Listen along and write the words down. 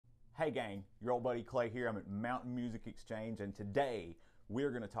Hey gang, your old buddy Clay here. I'm at Mountain Music Exchange, and today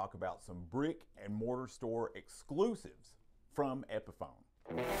we're going to talk about some Brick and Mortar Store Exclusives from Epiphone.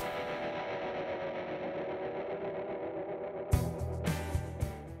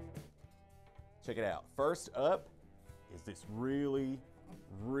 Check it out. First up is this really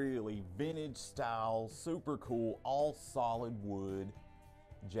vintage style, super cool, all solid wood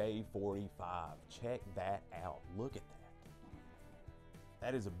J-45. Check that out. Look at that.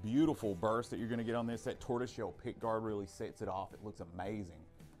 That is a beautiful burst that you're going to get on this. That tortoiseshell pickguard really sets it off. It looks amazing.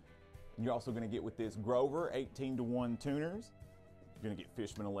 And you're also going to get with this Grover 18-to-1 tuners. You're going to get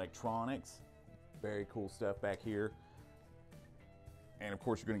Fishman Electronics. Very cool stuff back here. And of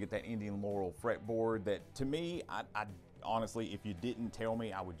course, you're going to get that Indian Laurel fretboard that, to me, I honestly, if you didn't tell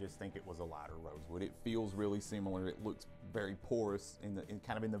me, I would just think it was a lighter rosewood. It feels really similar. It looks very porous,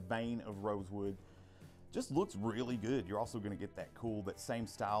 kind of in the vein of rosewood. Just looks really good. You're also going to get that cool, that same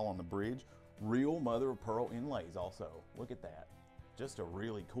style on the bridge. Real mother of pearl inlays also. Look at that. Just a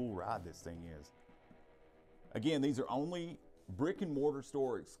really cool ride this thing is. Again, these are only Brick and Mortar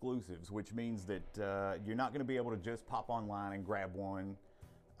Store Exclusives, which means that you're not going to be able to just pop online and grab one.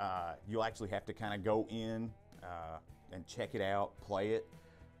 You'll actually have to kind of go in and check it out, play it.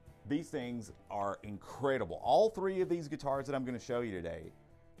 These things are incredible. All three of these guitars that I'm going to show you today,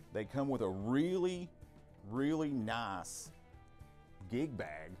 they come with a really nice gig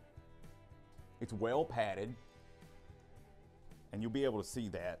bag. It's well padded, and you'll be able to see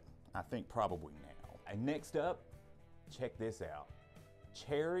that, I think, probably now. And next up, check this out.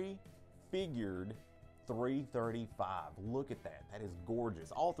 Cherry figured 335. Look at that. That is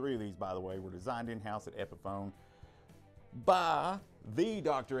gorgeous. All three of these, by the way, were designed in-house at Epiphone by the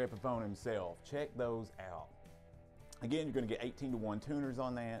Dr. Epiphone himself. Check those out. Again, you're going to get 18-to-1 tuners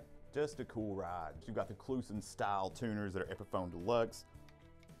on that. Just a cool ride. You've got the Clusen style tuners that are Epiphone Deluxe.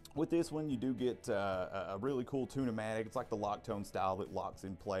 With this one, you do get a really cool tune-o-matic. It's like the lock tone style that locks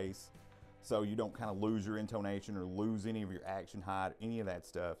in place, so you don't kind of lose your intonation or lose any of your action height, any of that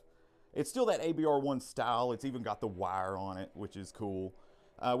stuff. It's still that ABR1 style. It's even got the wire on it, which is cool.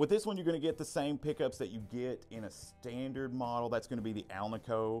 With this one, you're going to get the same pickups that you get in a standard model. That's going to be the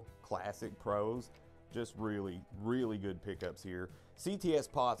Alnico Classic Pros. Just really good pickups here. CTS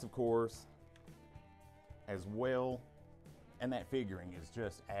pots, of course, as well. And that figuring is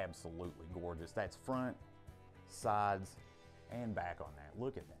just absolutely gorgeous. That's front, sides, and back on that.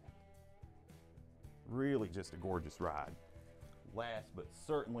 Look at that. Really just a gorgeous ride. Last but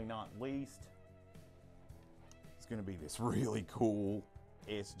certainly not least, it's going to be this really cool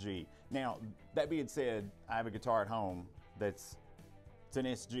SG. Now, that being said, I have a guitar at home it's an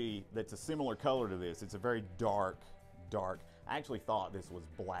SG that's a similar color to this. It's a very dark. I actually thought this was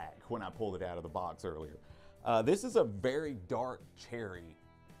black when I pulled it out of the box earlier. This is a very dark cherry.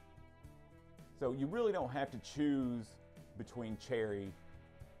 So you really don't have to choose between cherry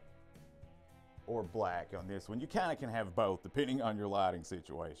or black on this one. You kind of can have both depending on your lighting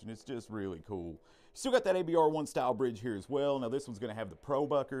situation. It's just really cool. Still got that ABR1 style bridge here as well. Now this one's going to have the Pro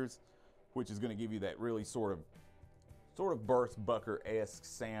Buckers, which is going to give you that really sort of burst bucker-esque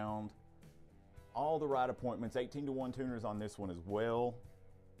sound. All the right appointments, 18-to-1 tuners on this one as well.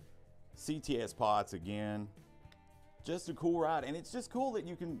 CTS pots again. Just a cool ride, and it's just cool that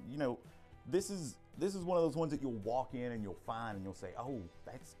you can, this is one of those ones that you'll walk in and you'll find and you'll say, oh,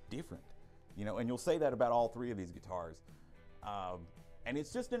 that's different. And you'll say that about all three of these guitars. And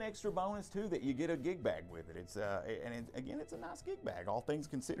it's just an extra bonus too that you get a gig bag with it. Again, it's a nice gig bag, all things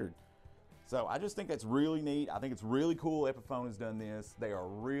considered. So I just think that's really neat. I think it's really cool Epiphone has done this. They are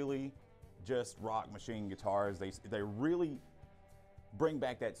really just rock machine guitars. They really bring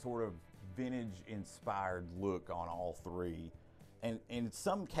back that sort of vintage inspired look on all three. And in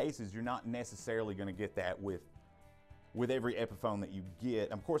some cases, you're not necessarily going to get that with every Epiphone that you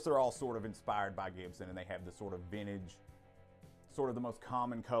get. Of course, they're all sort of inspired by Gibson, and they have the sort of vintage, sort of the most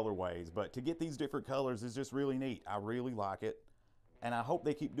common colorways. But to get these different colors is just really neat. I really like it. And I hope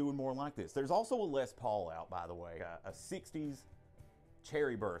they keep doing more like this. There's also a Les Paul out, by the way, a 60s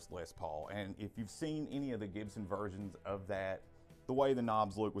cherry burst Les Paul. And if you've seen any of the Gibson versions of that, the way the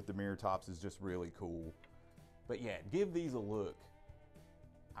knobs look with the mirror tops is just really cool. But yeah, give these a look.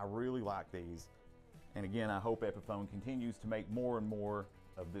 I really like these. And again, I hope Epiphone continues to make more and more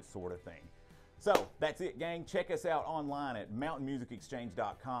of this sort of thing. So that's it, gang. Check us out online at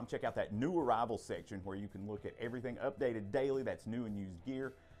mountainmusicexchange.com. Check out that new arrivals section where you can look at everything updated daily. That's new and used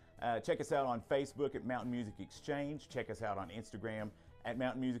gear. Check us out on Facebook at Mountain Music Exchange. Check us out on Instagram at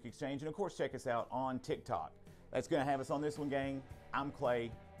Mountain Music Exchange. And of course, check us out on TikTok. That's going to have us on this one, gang. I'm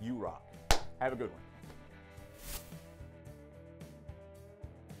Clay. You rock. Have a good one.